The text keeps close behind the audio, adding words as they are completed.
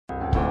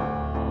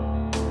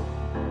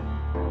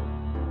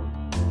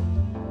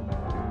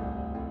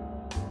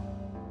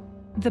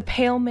The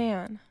Pale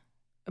Man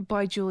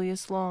by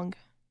Julius Long.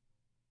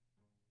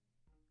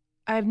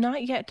 I have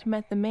not yet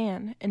met the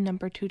man in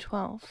number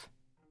 212.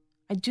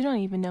 I do not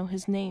even know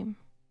his name.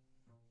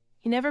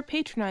 He never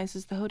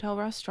patronizes the hotel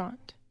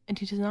restaurant, and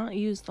he does not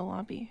use the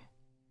lobby.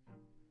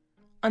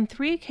 On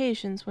 3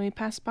 occasions when we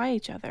passed by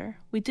each other,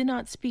 we did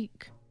not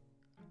speak,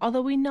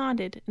 although we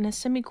nodded in a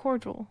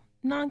semi-cordial,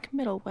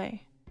 non-committal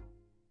way.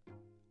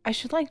 I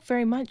should like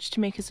very much to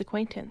make his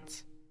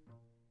acquaintance.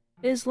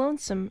 It is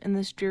lonesome in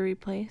this dreary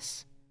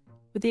place.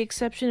 With the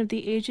exception of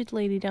the aged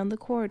lady down the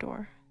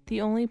corridor, the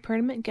only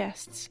permanent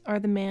guests are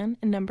the man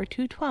in number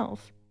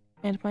 212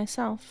 and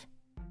myself.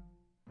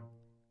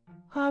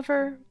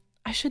 However,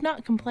 I should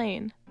not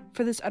complain,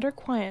 for this utter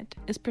quiet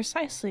is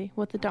precisely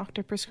what the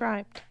doctor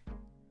prescribed.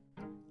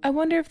 I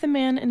wonder if the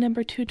man in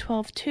number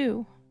 212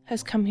 too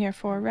has come here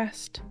for a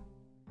rest.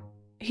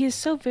 He is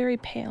so very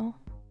pale,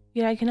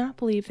 yet I cannot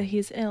believe that he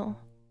is ill,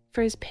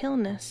 for his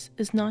paleness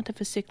is not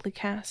of a sickly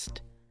cast,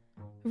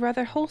 but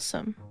rather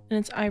wholesome in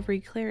its ivory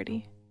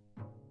clarity.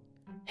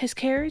 His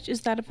carriage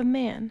is that of a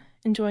man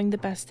enjoying the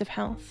best of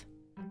health.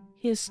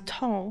 He is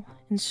tall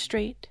and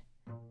straight.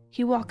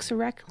 He walks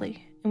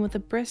erectly and with a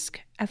brisk,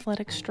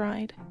 athletic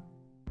stride.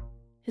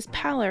 His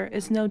pallor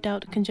is no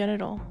doubt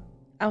congenital,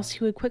 else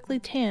he would quickly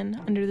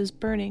tan under this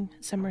burning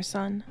summer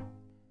sun.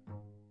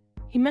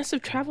 He must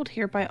have traveled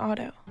here by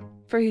auto,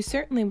 for he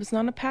certainly was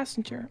not a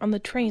passenger on the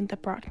train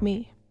that brought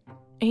me,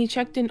 and he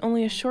checked in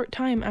only a short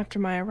time after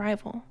my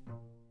arrival.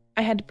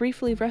 I had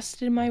briefly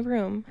rested in my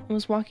room and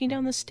was walking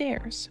down the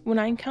stairs when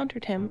I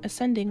encountered him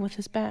ascending with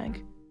his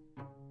bag.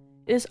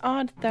 It is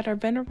odd that our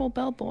venerable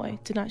bellboy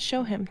did not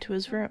show him to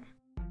his room.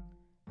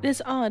 It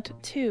is odd,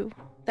 too,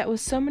 that with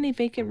so many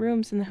vacant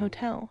rooms in the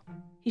hotel,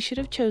 he should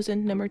have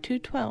chosen number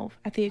 212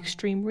 at the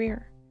extreme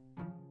rear.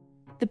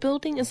 The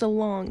building is a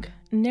long,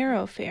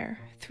 narrow affair,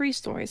 3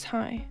 stories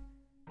high.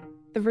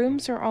 The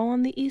rooms are all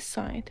on the east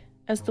side,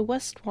 as the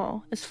west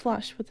wall is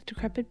flush with the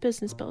decrepit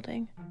business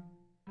building.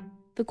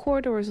 The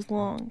corridor is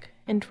long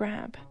and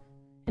drab,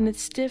 and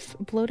its stiff,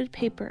 bloated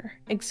paper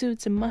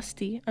exudes a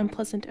musty,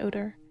 unpleasant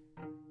odor.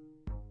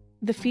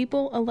 The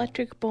feeble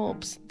electric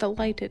bulbs that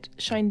light it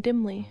shine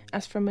dimly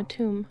as from a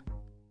tomb.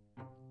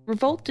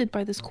 Revolted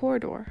by this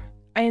corridor,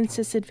 I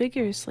insisted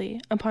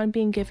vigorously upon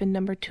being given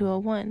number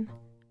 201,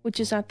 which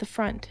is at the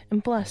front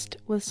and blessed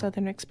with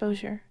southern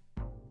exposure.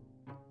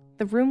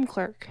 The room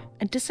clerk,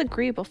 a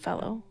disagreeable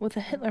fellow with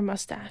a Hitler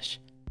mustache,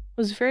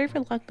 was very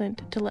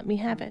reluctant to let me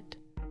have it,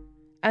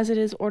 as it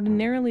is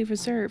ordinarily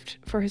reserved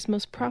for his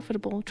most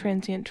profitable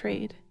transient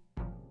trade.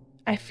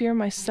 I fear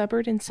my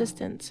stubborn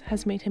insistence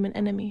has made him an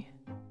enemy.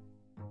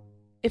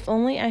 If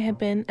only I had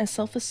been as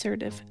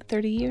self-assertive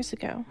 30 years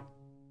ago,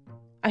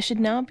 I should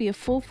now be a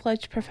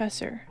full-fledged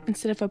professor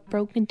instead of a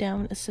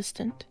broken-down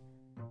assistant.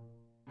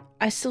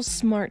 I still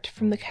smart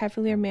from the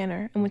cavalier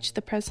manner in which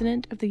the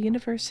president of the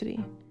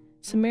university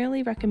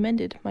summarily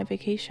recommended my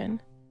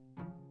vacation.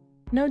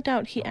 No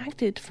doubt he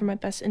acted for my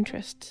best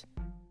interests.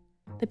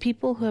 The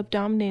people who have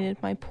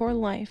dominated my poor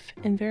life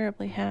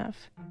invariably have.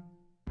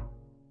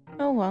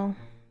 Oh well,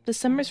 the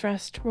summer's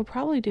rest will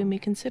probably do me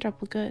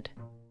considerable good.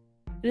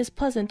 It is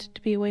pleasant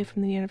to be away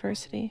from the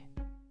university.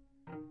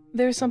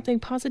 There is something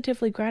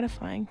positively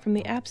gratifying from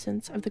the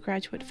absence of the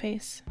graduate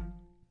face.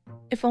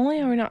 If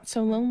only I were not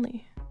so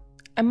lonely.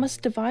 I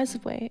must devise a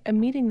way of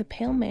meeting the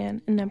pale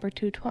man in number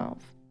 212.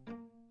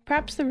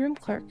 Perhaps the room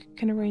clerk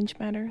can arrange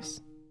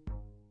matters.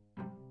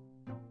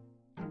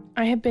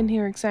 I have been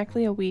here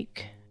exactly a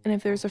week, and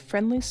if there is a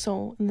friendly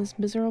soul in this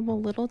miserable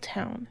little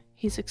town,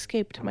 he's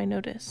escaped my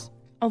notice.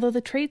 Although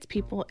the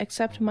tradespeople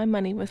accept my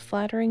money with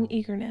flattering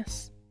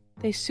eagerness,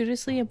 they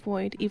studiously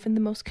avoid even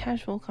the most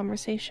casual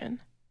conversation.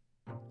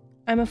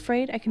 I am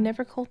afraid I can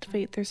never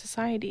cultivate their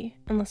society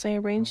unless I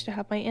arrange to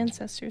have my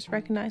ancestors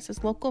recognized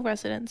as local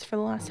residents for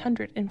the last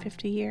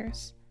 150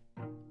 years.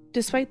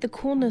 Despite the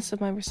coolness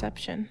of my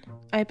reception,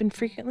 I have been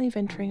frequently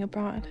venturing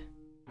abroad.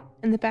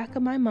 In the back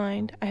of my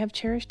mind, I have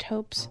cherished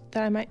hopes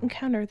that I might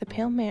encounter the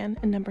pale man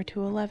in number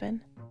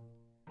 211.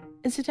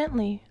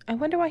 Incidentally, I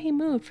wonder why he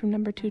moved from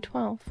number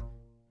 212.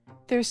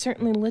 There is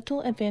certainly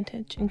little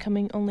advantage in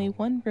coming only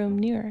 1 room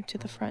nearer to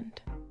the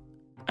front.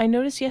 I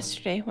noticed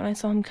yesterday when I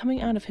saw him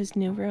coming out of his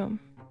new room.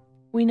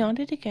 We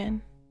nodded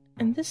again,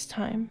 and this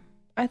time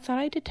I thought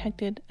I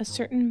detected a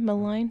certain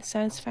malign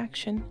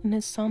satisfaction in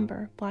his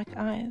somber black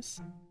eyes.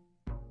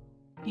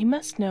 He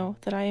must know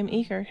that I am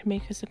eager to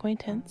make his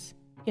acquaintance,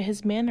 yet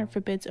his manner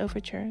forbids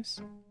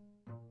overtures.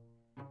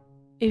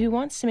 If he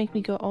wants to make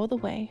me go all the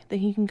way, then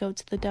he can go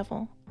to the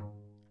devil.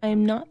 I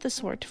am not the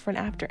sort to run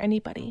after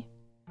anybody.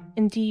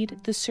 Indeed,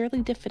 the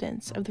surly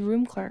diffidence of the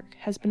room clerk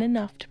has been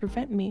enough to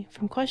prevent me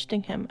from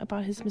questioning him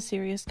about his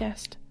mysterious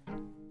guest.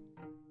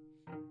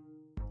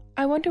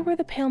 I wonder where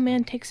the pale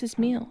man takes his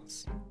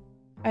meals.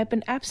 I have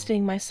been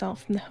absenting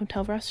myself from the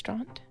hotel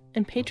restaurant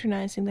and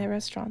patronizing the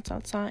restaurants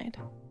outside.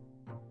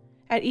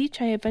 At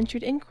each I have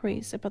ventured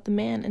inquiries about the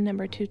man in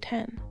number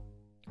 210.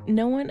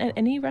 No one at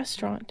any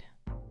restaurant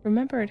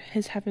remembered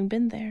his having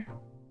been there.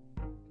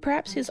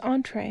 Perhaps he is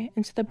entree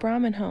into the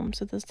Brahmin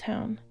homes of this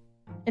town.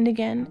 And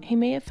again, he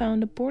may have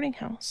found a boarding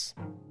house.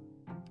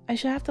 I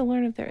should have to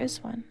learn if there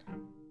is one.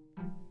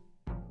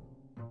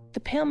 The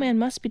pale man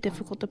must be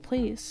difficult to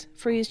please,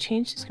 for he has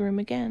changed his room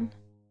again.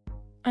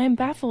 I am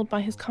baffled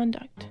by his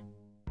conduct.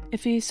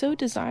 If he is so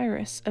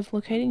desirous of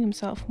locating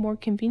himself more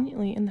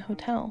conveniently in the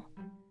hotel,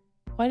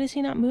 why does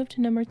he not move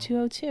to number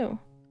 202,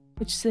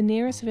 which is the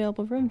nearest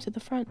available room to the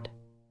front?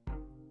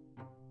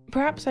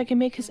 Perhaps I can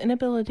make his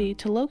inability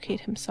to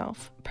locate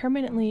himself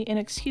permanently an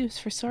excuse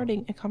for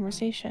starting a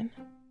conversation.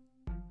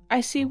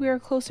 I see we are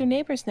closer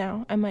neighbors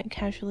now, I might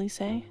casually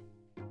say.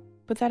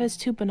 But that is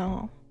too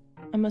banal.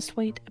 I must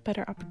wait a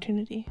better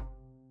opportunity.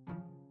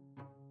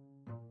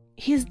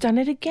 He has done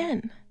it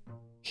again!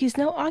 He is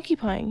now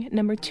occupying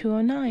number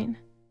 209.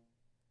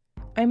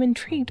 I am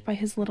intrigued by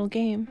his little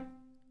game.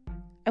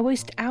 I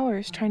waste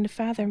hours trying to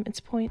fathom its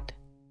point.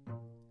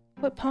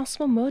 What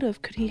possible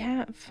motive could he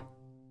have?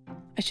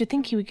 I should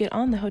think he would get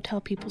on the hotel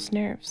people's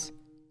nerves.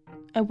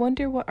 I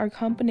wonder what our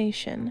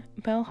combination,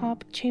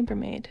 bellhop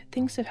chambermaid,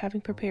 thinks of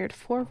having prepared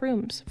 4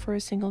 rooms for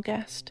a single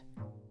guest.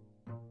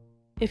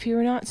 If he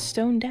were not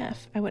stone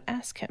deaf, I would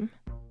ask him.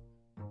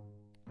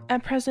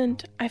 At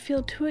present, I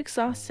feel too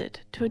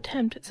exhausted to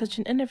attempt such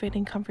an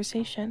enervating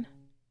conversation.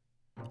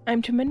 I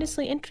am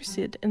tremendously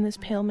interested in this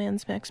pale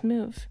man's next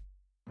move.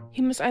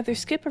 He must either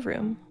skip a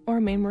room or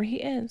remain where he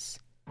is.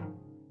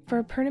 For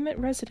a permanent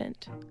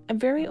resident, a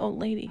very old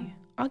lady,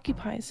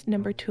 occupies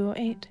number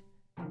 208.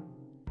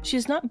 She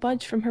has not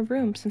budged from her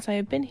room since I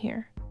have been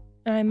here,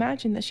 and I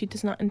imagine that she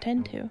does not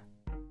intend to.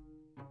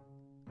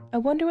 I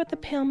wonder what the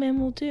pale man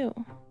will do.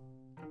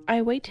 I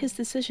await his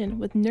decision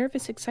with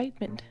nervous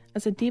excitement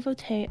as a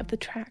devotee of the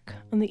track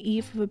on the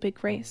eve of a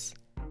big race.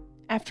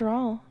 After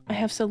all, I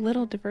have so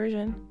little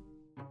diversion.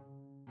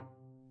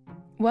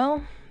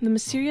 Well, the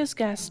mysterious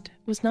guest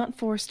was not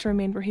forced to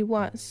remain where he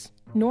was,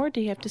 nor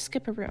did he have to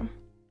skip a room.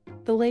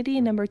 The lady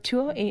in number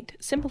 208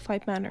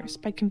 simplified matters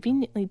by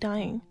conveniently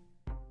dying.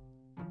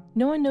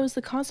 No one knows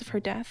the cause of her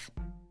death,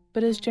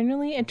 but is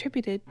generally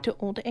attributed to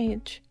old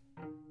age.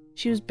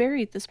 She was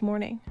buried this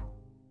morning.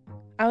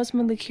 I was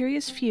one of the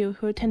curious few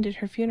who attended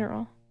her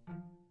funeral.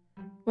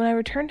 When I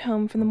returned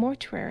home from the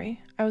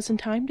mortuary, I was in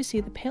time to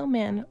see the pale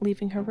man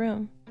leaving her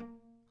room.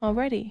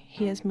 Already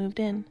he has moved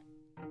in.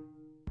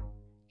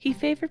 He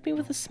favored me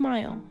with a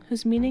smile,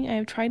 whose meaning I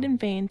have tried in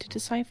vain to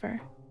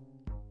decipher.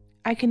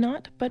 I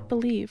cannot but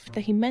believe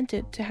that he meant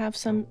it to have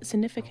some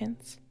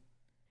significance.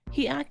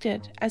 He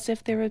acted as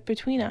if there was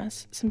between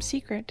us some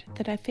secret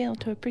that I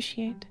failed to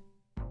appreciate.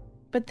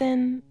 But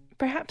then,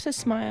 perhaps his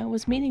smile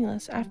was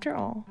meaningless after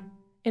all,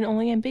 and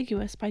only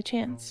ambiguous by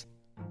chance,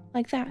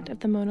 like that of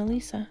the Mona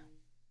Lisa.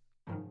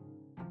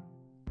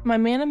 My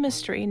man of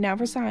mystery now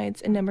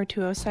resides in number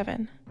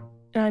 207,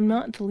 and I am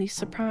not the least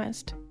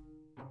surprised.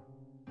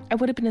 I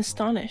would have been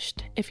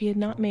astonished if he had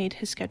not made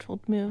his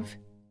scheduled move.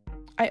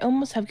 I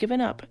almost have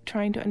given up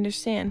trying to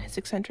understand his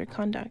eccentric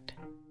conduct.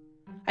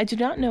 I do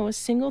not know a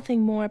single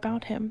thing more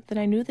about him than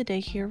I knew the day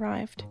he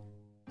arrived.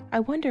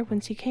 I wonder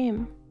whence he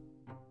came.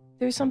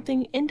 There is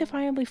something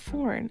indefinably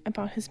foreign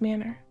about his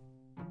manner.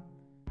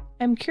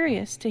 I am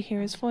curious to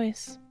hear his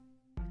voice.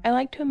 I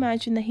like to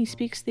imagine that he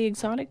speaks the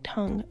exotic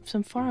tongue of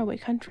some faraway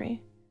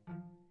country.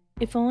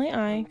 If only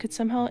I could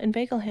somehow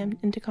inveigle him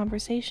into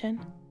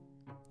conversation.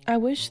 I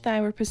wish that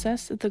I were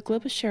possessed of the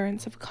glib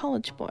assurance of a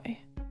college boy,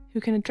 who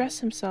can address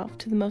himself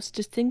to the most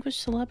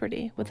distinguished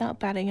celebrity without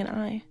batting an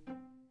eye.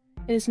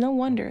 It is no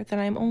wonder that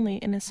I am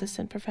only an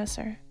assistant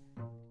professor.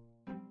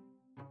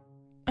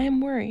 I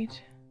am worried.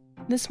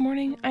 This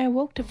morning I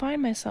awoke to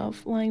find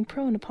myself lying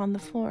prone upon the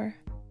floor.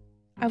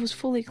 I was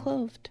fully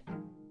clothed.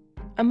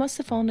 I must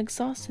have fallen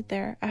exhausted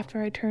there after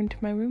I returned to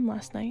my room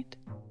last night.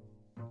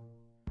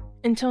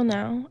 Until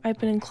now, I've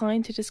been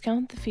inclined to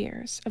discount the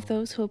fears of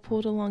those who have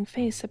pulled a long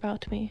face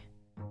about me.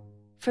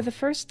 For the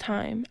first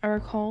time, I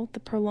recalled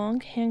the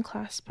prolonged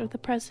handclasp of the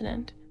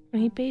president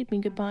when he bade me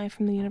goodbye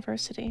from the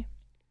university.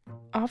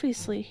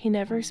 Obviously, he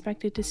never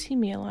expected to see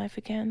me alive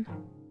again.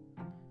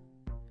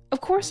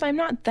 Of course, I am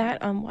not that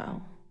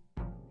unwell.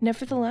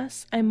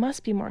 Nevertheless, I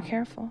must be more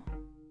careful.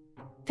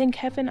 Thank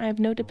heaven I have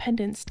no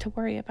dependents to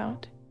worry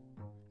about.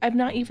 I have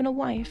not even a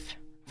wife,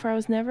 for I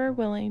was never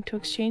willing to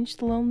exchange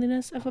the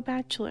loneliness of a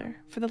bachelor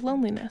for the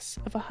loneliness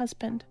of a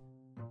husband.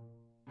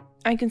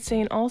 I can say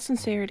in all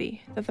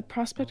sincerity that the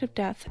prospect of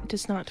death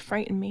does not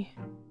frighten me.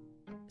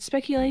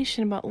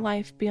 Speculation about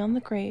life beyond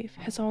the grave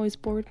has always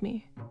bored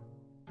me.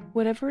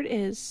 Whatever it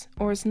is,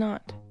 or is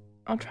not,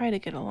 I'll try to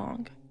get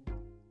along.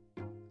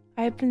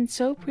 I have been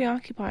so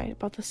preoccupied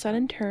about the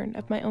sudden turn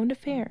of my own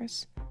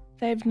affairs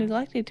that I have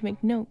neglected to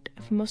make note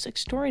of a most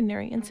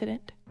extraordinary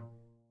incident.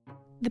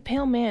 The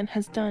pale man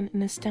has done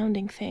an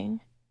astounding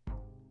thing.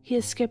 He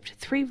has skipped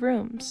 3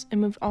 rooms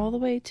and moved all the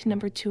way to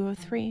number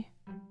 203.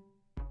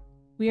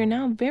 We are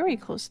now very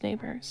close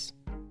neighbors.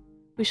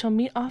 We shall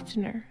meet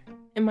oftener,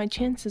 and my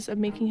chances of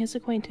making his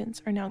acquaintance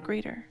are now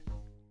greater.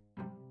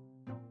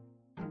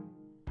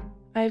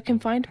 I have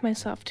confined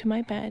myself to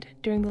my bed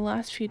during the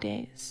last few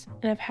days,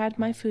 and have had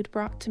my food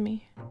brought to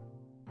me.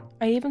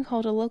 I even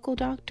called a local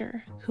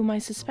doctor, whom I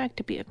suspect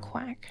to be a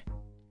quack.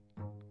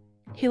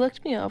 He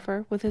looked me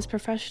over with his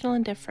professional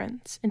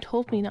indifference and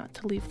told me not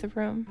to leave the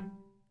room.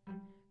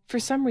 For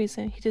some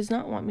reason, he does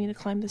not want me to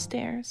climb the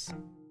stairs.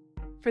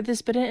 For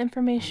this bit of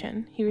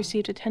information, he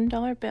received a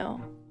 $10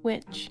 bill,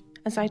 which,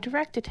 as I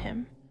directed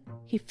him,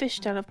 he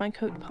fished out of my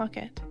coat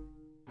pocket.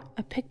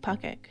 A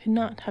pickpocket could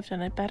not have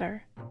done it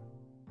better.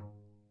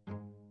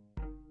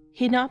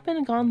 He had not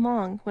been gone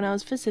long when I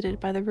was visited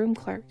by the room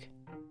clerk.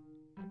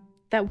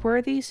 That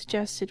worthy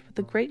suggested with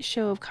a great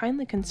show of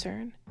kindly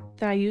concern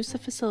that I use the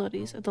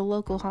facilities of the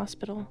local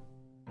hospital.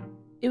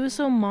 It was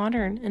so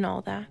modern and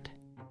all that,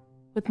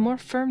 with more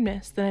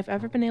firmness than I've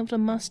ever been able to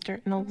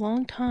muster in a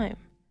long time.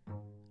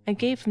 I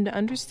gave him to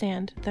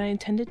understand that I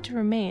intended to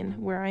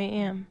remain where I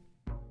am.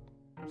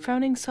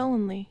 Frowning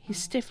sullenly, he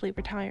stiffly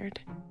retired.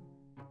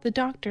 The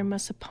doctor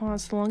must have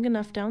paused long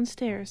enough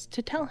downstairs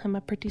to tell him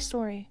a pretty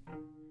story.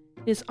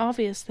 It is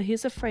obvious that he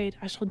is afraid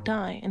I shall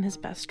die in his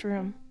best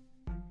room.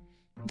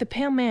 The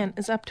pale man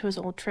is up to his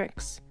old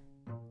tricks.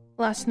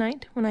 Last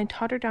night, when I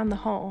tottered down the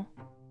hall,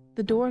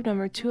 the door of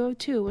number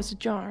 202 was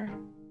ajar.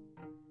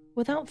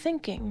 Without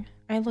thinking,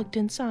 I looked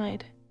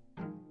inside.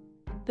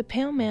 The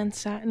pale man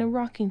sat in a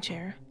rocking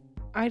chair,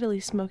 idly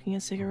smoking a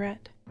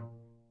cigarette.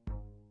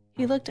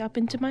 He looked up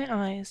into my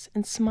eyes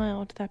and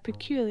smiled that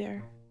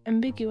peculiar,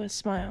 ambiguous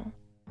smile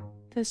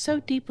that so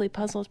deeply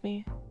puzzled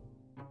me.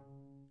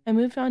 I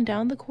moved on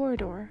down the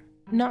corridor,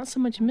 not so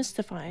much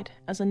mystified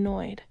as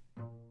annoyed.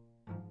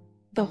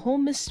 The whole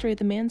mystery of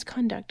the man's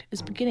conduct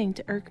is beginning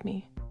to irk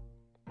me.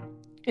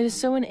 It is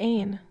so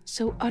inane,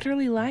 so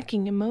utterly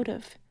lacking in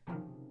motive.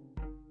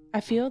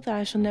 I feel that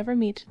I shall never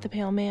meet the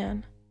pale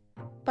man,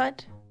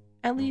 but,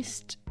 at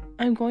least,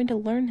 I am going to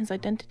learn his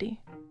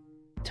identity.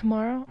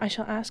 Tomorrow I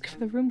shall ask for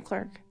the room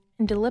clerk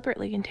and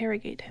deliberately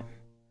interrogate him.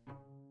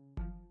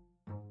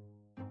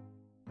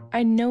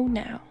 I know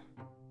now.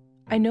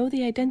 I know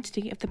the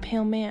identity of the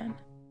pale man,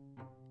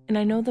 and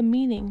I know the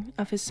meaning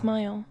of his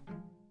smile.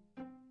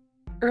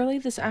 Early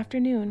this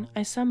afternoon,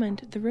 I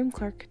summoned the room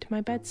clerk to my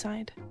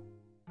bedside.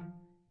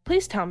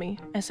 "Please tell me,"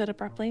 I said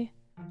abruptly,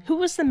 "who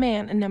was the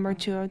man in number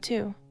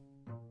 202?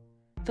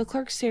 The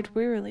clerk stared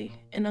wearily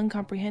and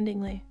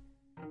uncomprehendingly.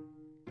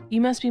 "You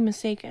must be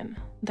mistaken.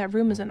 That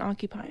room is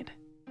unoccupied."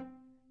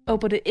 "Oh,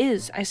 but it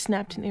is," I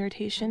snapped in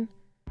irritation.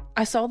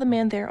 "I saw the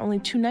man there only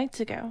 2 nights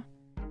ago.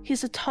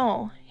 He's a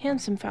tall,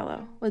 handsome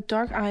fellow, with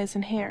dark eyes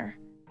and hair.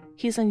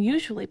 He is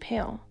unusually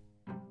pale.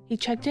 He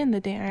checked in the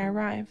day I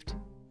arrived."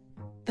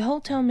 The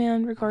hotel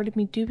man regarded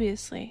me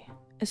dubiously,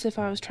 as if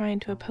I was trying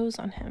to oppose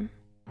on him.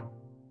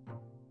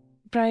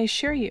 "But I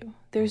assure you,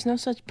 there is no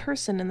such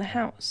person in the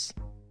house.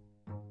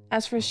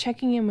 As for his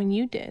checking in when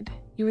you did,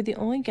 you were the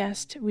only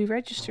guest we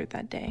registered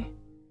that day."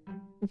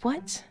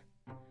 "What?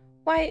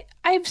 Why,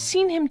 I've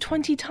seen him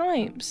 20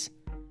 times.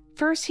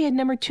 First he had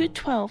number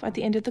 212 at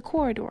the end of the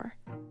corridor.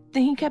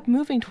 Then he kept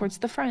moving towards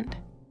the front.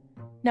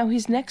 Now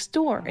he's next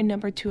door in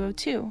number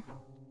 202.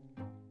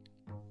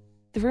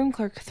 The room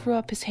clerk threw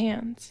up his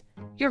hands.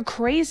 "You're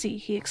crazy,"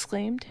 he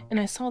exclaimed, and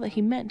I saw that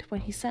he meant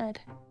what he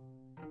said.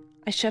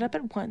 I shut up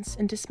at once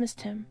and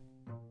dismissed him.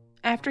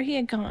 After he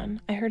had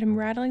gone, I heard him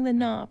rattling the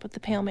knob of the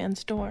pale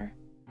man's door.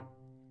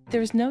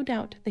 There is no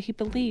doubt that he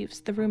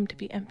believes the room to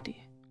be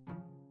empty.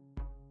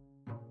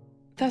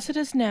 Thus it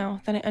is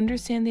now that I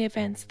understand the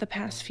events of the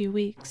past few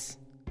weeks.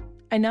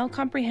 I now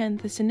comprehend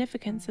the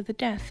significance of the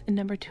death in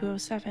number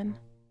 207.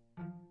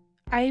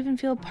 I even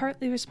feel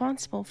partly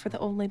responsible for the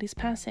old lady's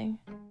passing.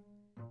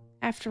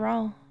 After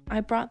all, I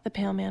brought the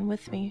pale man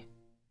with me.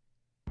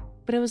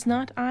 But it was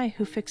not I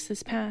who fixed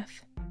this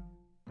path.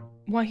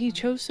 Why he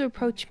chose to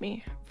approach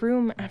me,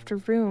 room after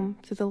room,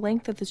 through the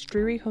length of this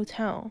dreary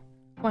hotel,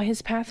 why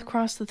his path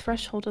crossed the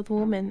threshold of the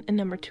woman in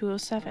number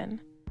 207,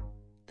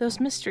 those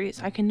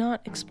mysteries I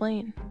cannot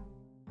explain.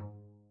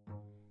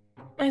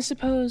 I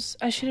suppose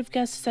I should have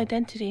guessed his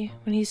identity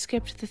when he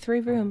skipped the 3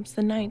 rooms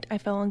the night I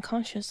fell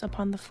unconscious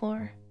upon the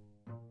floor.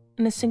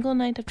 In a single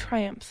night of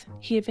triumph,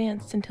 he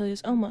advanced until he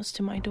was almost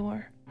to my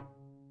door.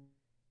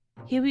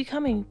 He will be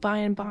coming by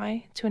and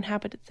by to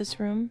inhabit this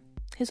room,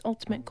 his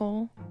ultimate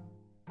goal.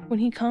 When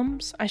he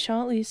comes, I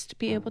shall at least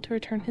be able to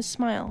return his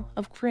smile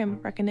of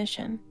grim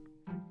recognition.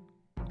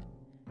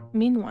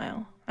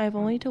 Meanwhile, I have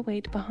only to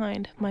wait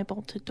behind my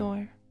bolted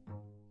door.